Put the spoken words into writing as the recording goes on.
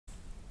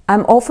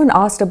I'm often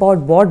asked about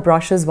what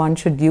brushes one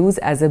should use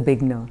as a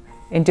beginner.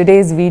 In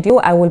today's video,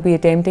 I will be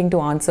attempting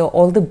to answer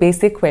all the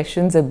basic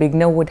questions a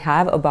beginner would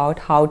have about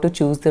how to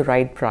choose the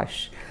right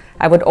brush.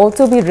 I would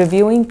also be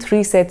reviewing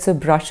 3 sets of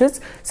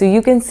brushes so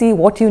you can see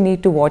what you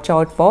need to watch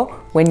out for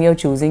when you're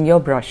choosing your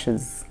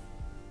brushes.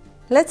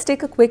 Let's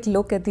take a quick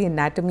look at the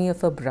anatomy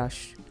of a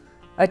brush.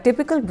 A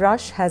typical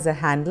brush has a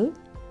handle,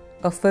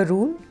 a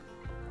ferrule,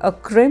 a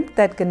crimp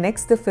that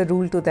connects the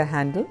ferrule to the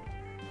handle.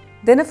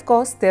 Then of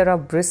course there are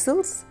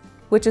bristles,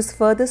 which is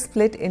further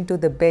split into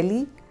the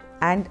belly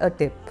and a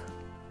tip.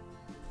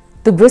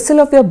 The bristle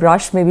of your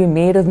brush may be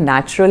made of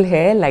natural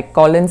hair like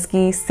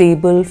Kolinsky,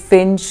 sable,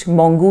 finch,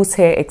 mongoose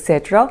hair,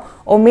 etc.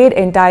 or made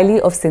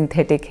entirely of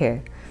synthetic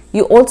hair.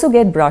 You also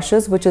get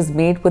brushes which is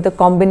made with a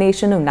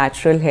combination of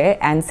natural hair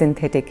and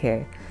synthetic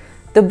hair.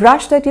 The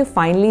brush that you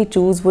finally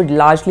choose would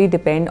largely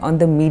depend on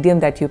the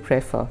medium that you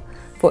prefer.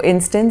 For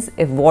instance,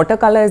 if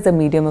watercolor is the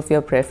medium of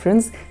your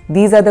preference,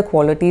 these are the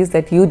qualities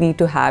that you need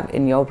to have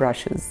in your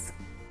brushes.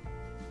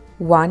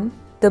 1.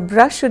 The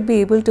brush should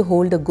be able to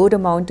hold a good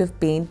amount of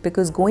paint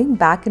because going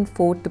back and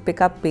forth to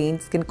pick up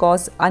paints can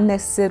cause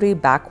unnecessary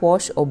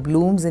backwash or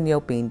blooms in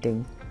your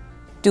painting.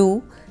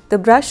 2. The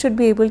brush should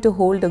be able to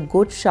hold a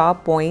good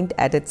sharp point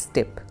at its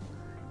tip.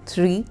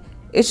 3.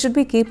 It should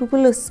be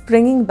capable of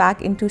springing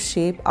back into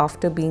shape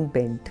after being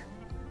bent.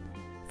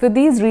 For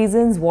these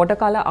reasons,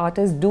 watercolor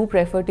artists do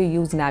prefer to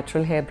use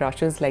natural hair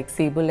brushes like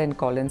sable and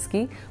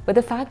Kolinsky, but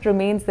the fact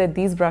remains that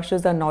these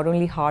brushes are not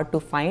only hard to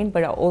find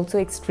but are also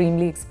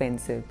extremely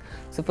expensive.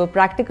 So for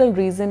practical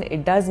reason,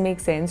 it does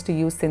make sense to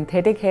use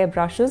synthetic hair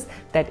brushes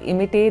that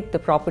imitate the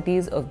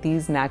properties of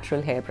these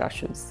natural hair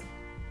brushes.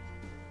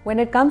 When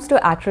it comes to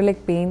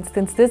acrylic paints,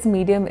 since this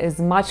medium is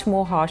much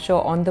more harsher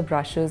on the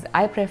brushes,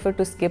 I prefer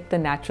to skip the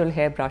natural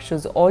hair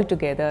brushes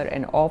altogether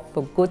and opt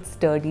for good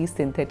sturdy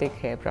synthetic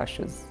hair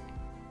brushes.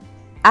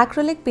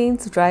 Acrylic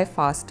paints dry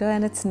faster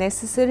and it's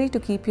necessary to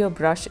keep your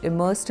brush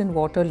immersed in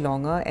water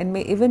longer and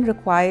may even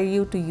require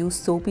you to use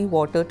soapy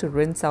water to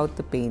rinse out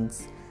the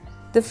paints.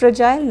 The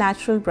fragile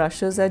natural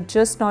brushes are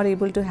just not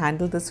able to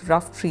handle this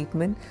rough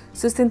treatment,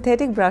 so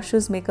synthetic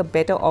brushes make a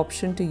better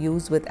option to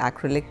use with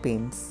acrylic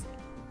paints.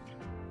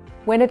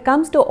 When it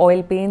comes to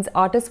oil paints,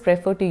 artists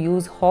prefer to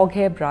use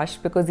hoghair brush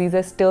because these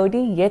are sturdy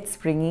yet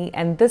springy,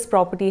 and this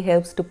property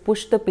helps to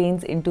push the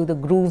paints into the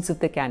grooves of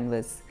the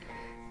canvas.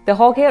 The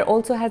hoghair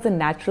also has a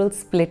natural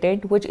split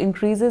end which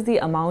increases the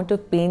amount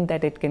of paint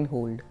that it can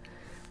hold.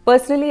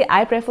 Personally,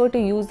 I prefer to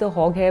use the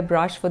hoghair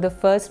brush for the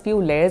first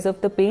few layers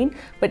of the paint,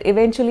 but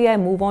eventually I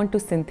move on to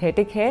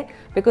synthetic hair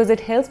because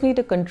it helps me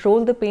to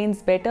control the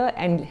paints better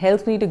and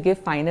helps me to give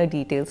finer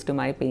details to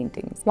my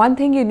paintings. One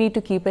thing you need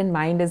to keep in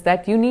mind is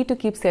that you need to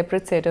keep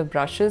separate set of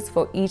brushes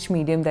for each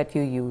medium that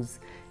you use.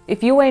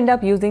 If you end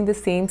up using the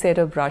same set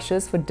of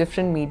brushes for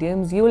different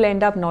mediums, you'll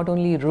end up not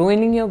only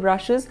ruining your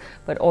brushes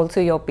but also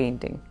your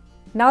painting.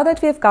 Now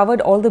that we have covered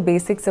all the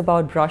basics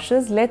about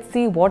brushes, let's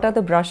see what are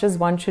the brushes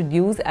one should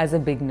use as a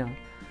beginner.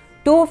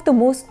 2 of the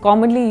most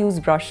commonly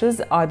used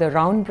brushes are the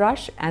round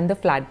brush and the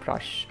flat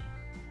brush.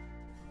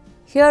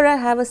 Here I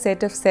have a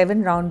set of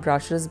 7 round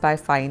brushes by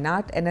Fine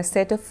Art and a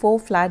set of 4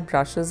 flat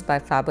brushes by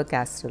Faber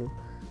Castell.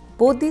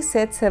 Both these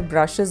sets have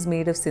brushes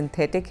made of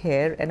synthetic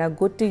hair and are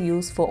good to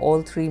use for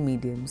all 3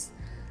 mediums.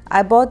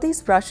 I bought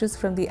these brushes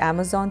from the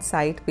Amazon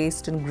site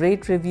based on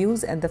great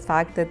reviews and the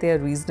fact that they are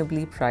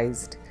reasonably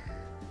priced.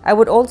 I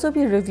would also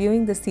be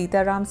reviewing the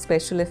Sitaram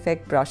Special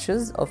Effect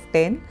Brushes of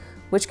 10,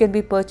 which can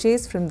be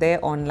purchased from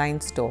their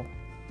online store.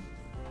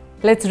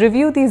 Let's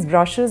review these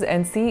brushes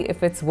and see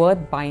if it's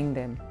worth buying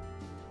them.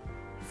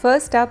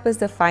 First up is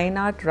the Fine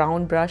Art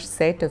Round Brush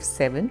set of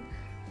 7.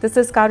 This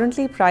is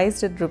currently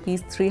priced at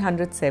Rs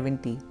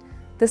 370.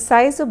 The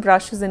size of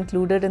brushes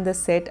included in the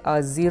set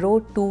are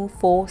 0, 2,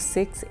 4,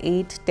 6,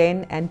 8,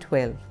 10 and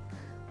 12.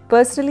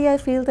 Personally, I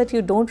feel that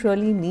you don't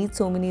really need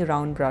so many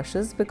round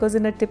brushes because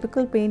in a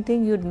typical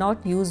painting, you'd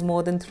not use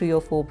more than 3 or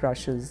 4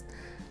 brushes.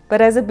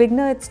 But as a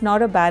beginner, it's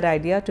not a bad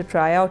idea to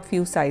try out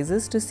few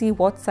sizes to see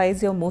what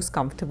size you're most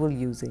comfortable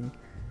using.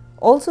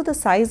 Also, the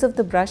size of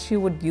the brush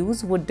you would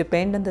use would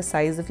depend on the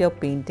size of your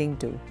painting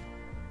too.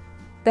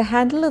 The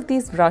handle of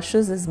these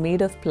brushes is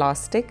made of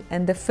plastic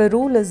and the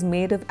ferrule is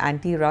made of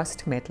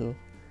anti-rust metal.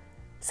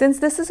 Since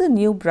this is a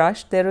new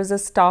brush, there is a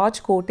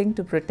starch coating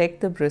to protect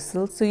the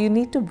bristles, so you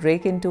need to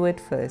break into it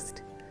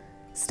first.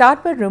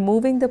 Start by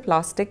removing the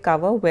plastic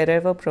cover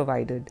wherever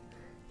provided.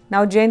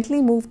 Now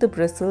gently move the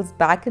bristles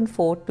back and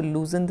forth to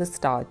loosen the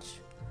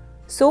starch.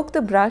 Soak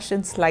the brush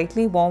in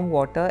slightly warm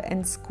water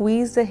and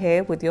squeeze the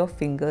hair with your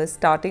fingers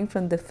starting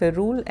from the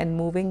ferrule and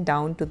moving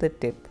down to the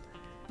tip.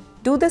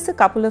 Do this a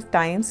couple of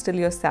times till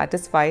you're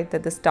satisfied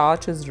that the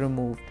starch is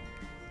removed.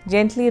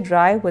 Gently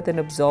dry with an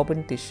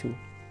absorbent tissue.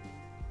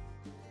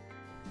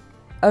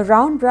 A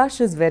round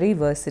brush is very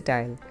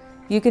versatile.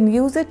 You can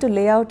use it to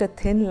lay out a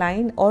thin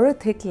line or a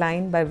thick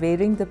line by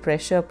varying the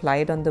pressure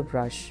applied on the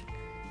brush.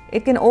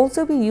 It can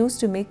also be used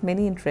to make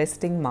many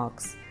interesting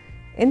marks.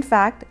 In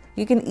fact,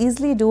 you can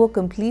easily do a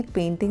complete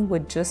painting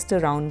with just a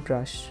round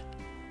brush.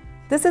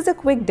 This is a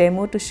quick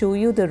demo to show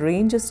you the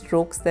range of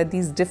strokes that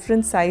these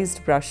different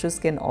sized brushes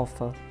can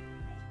offer.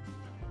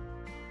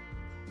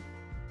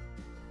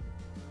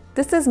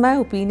 This is my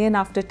opinion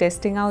after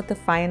testing out the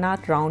fine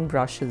art round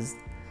brushes.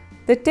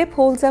 The tip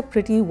holds up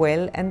pretty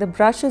well and the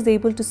brush is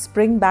able to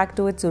spring back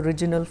to its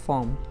original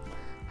form.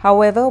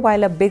 However,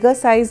 while a bigger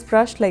sized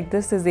brush like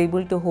this is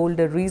able to hold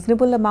a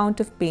reasonable amount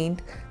of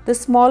paint, the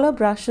smaller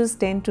brushes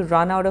tend to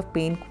run out of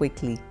paint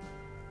quickly.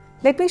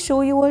 Let me show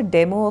you a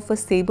demo of a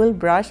sable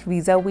brush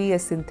vis-a-vis a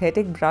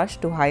synthetic brush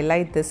to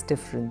highlight this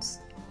difference.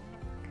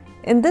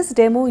 In this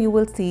demo, you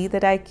will see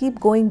that I keep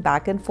going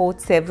back and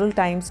forth several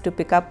times to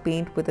pick up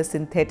paint with a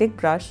synthetic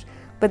brush,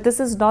 but this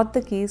is not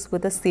the case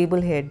with a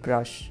sable-haired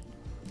brush.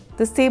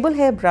 The sable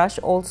hair brush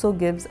also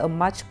gives a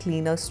much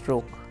cleaner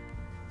stroke.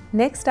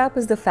 Next up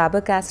is the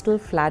Faber Castell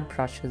Flat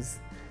Brushes.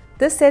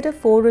 This set of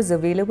 4 is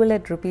available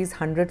at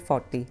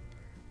 ₹140.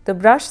 The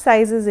brush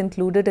sizes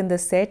included in the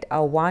set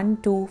are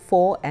 1, 2,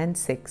 4 and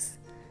 6.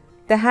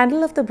 The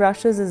handle of the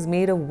brushes is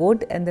made of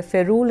wood and the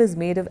ferrule is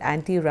made of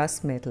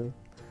anti-rust metal.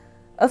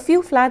 A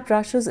few flat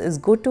brushes is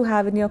good to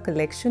have in your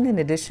collection in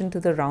addition to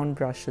the round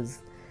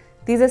brushes.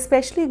 These are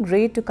especially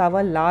great to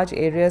cover large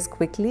areas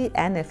quickly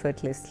and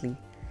effortlessly.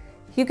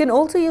 You can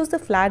also use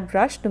the flat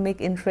brush to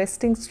make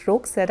interesting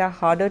strokes that are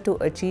harder to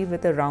achieve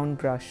with a round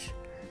brush.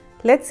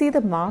 Let's see the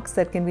marks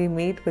that can be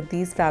made with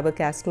these Faber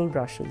Castell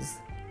brushes.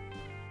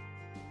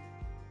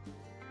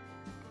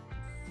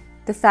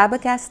 The Faber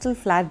Castell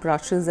flat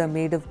brushes are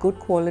made of good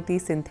quality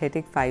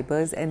synthetic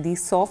fibers and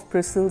these soft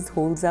bristles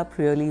holds up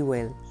really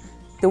well.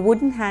 The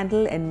wooden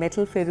handle and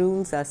metal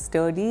ferrules are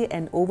sturdy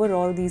and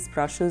overall these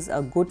brushes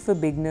are good for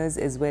beginners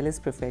as well as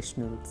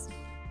professionals.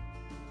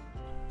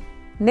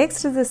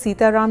 Next is the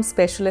Sitaram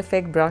Special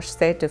Effect Brush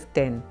set of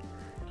 10.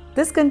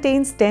 This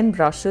contains 10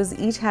 brushes,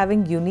 each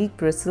having unique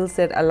bristles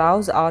that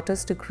allows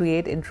artists to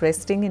create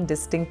interesting and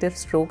distinctive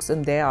strokes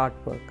on their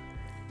artwork.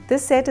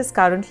 This set is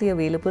currently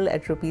available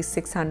at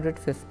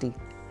 ₹650.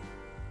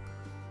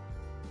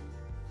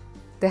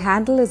 The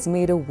handle is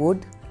made of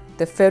wood,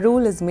 the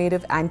ferrule is made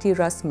of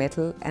anti-rust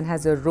metal and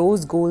has a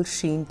rose gold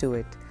sheen to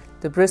it.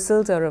 The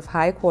bristles are of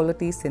high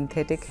quality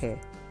synthetic hair.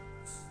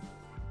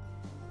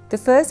 The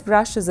first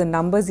brush is a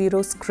No.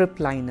 0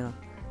 ScriptLiner.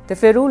 The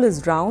ferrule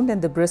is round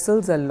and the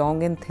bristles are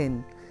long and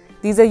thin.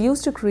 These are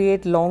used to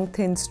create long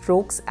thin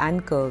strokes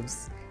and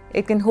curves.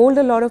 It can hold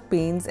a lot of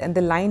paints and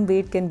the line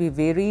weight can be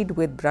varied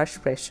with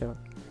brush pressure.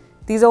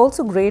 These are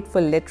also great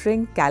for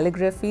lettering,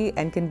 calligraphy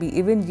and can be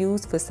even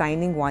used for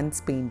signing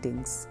one's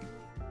paintings.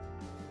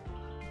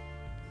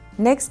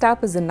 Next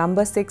up is the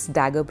No. 6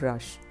 Dagger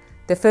brush.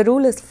 The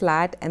ferrule is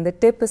flat and the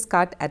tip is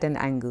cut at an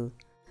angle.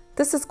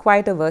 This is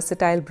quite a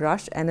versatile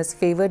brush and is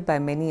favored by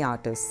many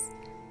artists.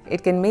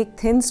 It can make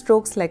thin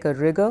strokes like a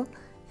rigger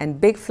and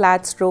big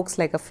flat strokes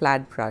like a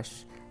flat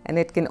brush, and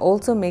it can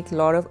also make a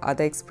lot of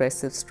other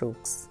expressive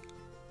strokes.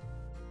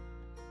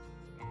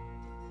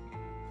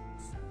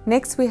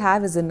 Next we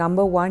have is the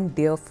No. 1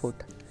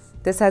 DeerFoot.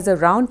 This has a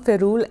round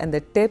ferrule and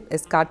the tip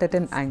is cut at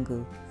an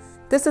angle.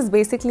 This is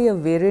basically a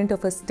variant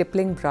of a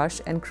stippling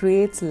brush and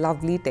creates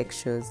lovely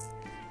textures.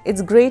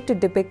 It's great to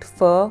depict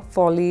fur,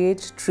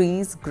 foliage,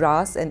 trees,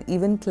 grass and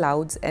even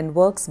clouds and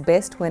works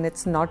best when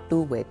it's not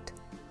too wet.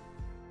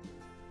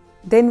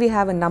 Then we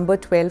have a No.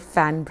 12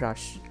 fan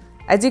brush.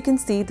 As you can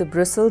see, the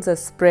bristles are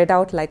spread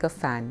out like a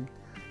fan.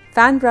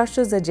 Fan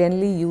brushes are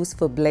generally used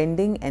for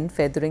blending and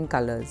feathering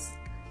colors.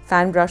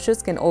 Fan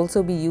brushes can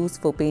also be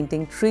used for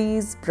painting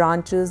trees,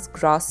 branches,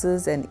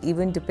 grasses and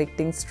even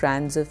depicting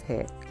strands of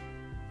hair.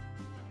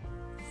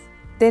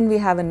 Then we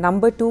have a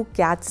No. 2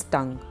 cat's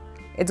tongue.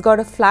 It's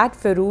got a flat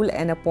ferrule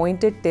and a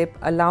pointed tip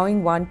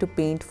allowing one to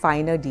paint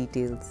finer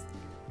details.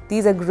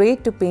 These are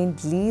great to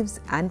paint leaves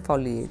and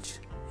foliage.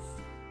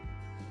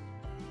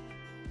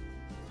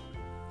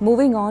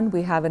 Moving on,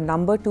 we have a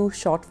No. 2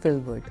 short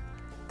Filbert.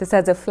 This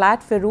has a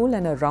flat ferrule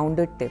and a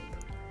rounded tip.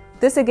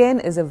 This again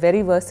is a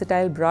very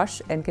versatile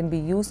brush and can be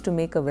used to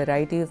make a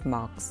variety of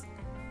marks.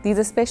 These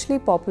are especially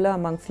popular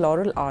among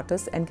floral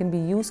artists and can be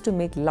used to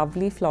make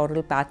lovely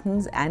floral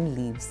patterns and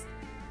leaves.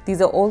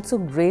 These are also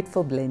great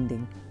for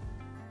blending.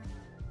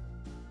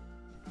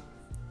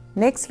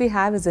 Next we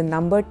have is a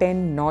No.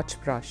 10 notch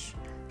brush.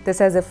 This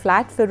has a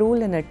flat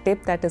ferrule and a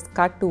tip that is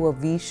cut to a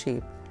V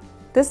shape.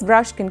 This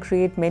brush can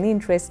create many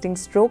interesting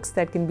strokes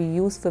that can be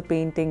used for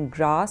painting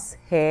grass,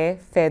 hair,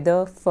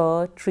 feather,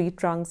 fur, tree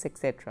trunks,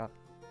 etc.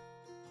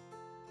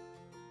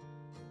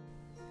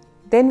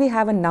 Then we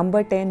have a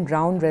No. 10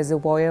 round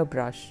reservoir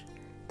brush.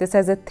 This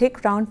has a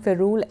thick round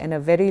ferrule and a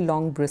very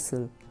long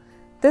bristle.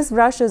 This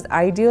brush is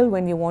ideal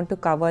when you want to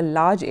cover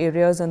large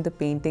areas on the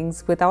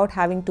paintings without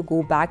having to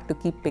go back to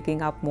keep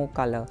picking up more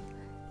color.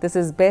 This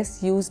is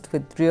best used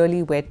with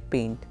really wet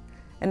paint.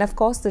 And of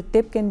course, the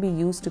tip can be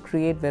used to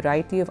create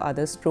variety of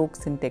other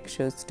strokes and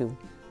textures too.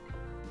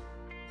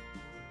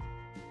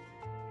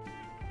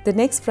 The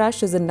next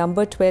brush is a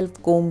No.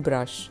 12 comb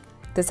brush.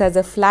 This has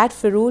a flat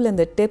ferrule and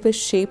the tip is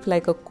shaped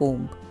like a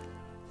comb.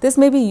 This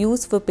may be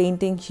used for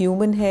painting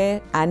human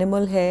hair,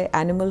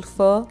 animal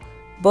fur,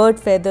 bird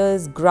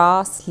feathers,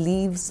 grass,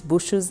 leaves,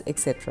 bushes,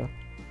 etc.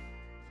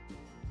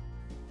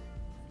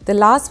 The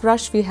last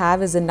brush we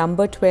have is a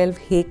number 12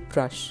 Hake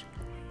brush.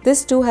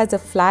 This too has a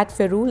flat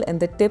ferrule and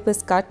the tip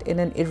is cut in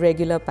an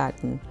irregular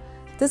pattern.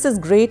 This is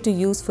great to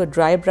use for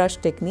dry brush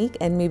technique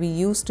and may be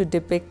used to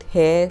depict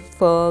hair,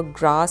 fur,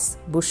 grass,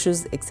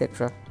 bushes,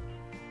 etc.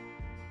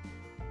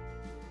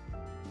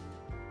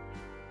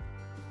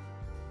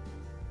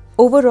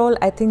 Overall,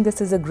 I think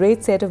this is a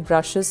great set of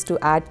brushes to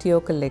add to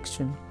your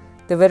collection.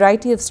 The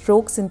variety of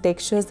strokes and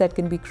textures that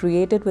can be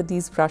created with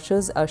these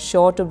brushes are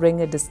sure to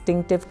bring a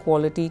distinctive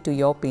quality to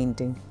your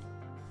painting.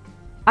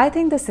 I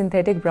think the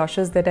synthetic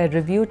brushes that I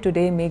reviewed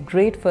today make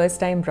great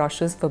first-time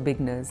brushes for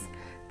beginners.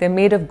 They're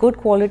made of good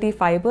quality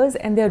fibers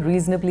and they're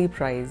reasonably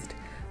priced.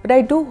 But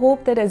I do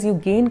hope that as you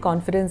gain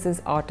confidence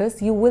as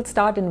artists, you will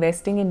start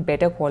investing in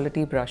better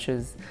quality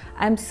brushes.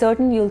 I'm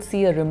certain you'll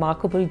see a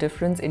remarkable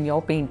difference in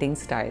your painting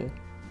style.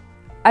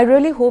 I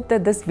really hope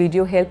that this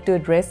video helped to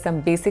address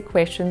some basic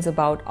questions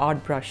about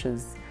art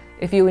brushes.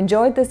 If you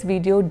enjoyed this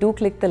video, do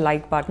click the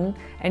like button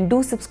and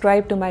do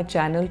subscribe to my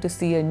channel to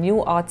see a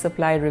new art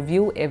supply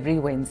review every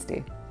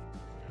Wednesday.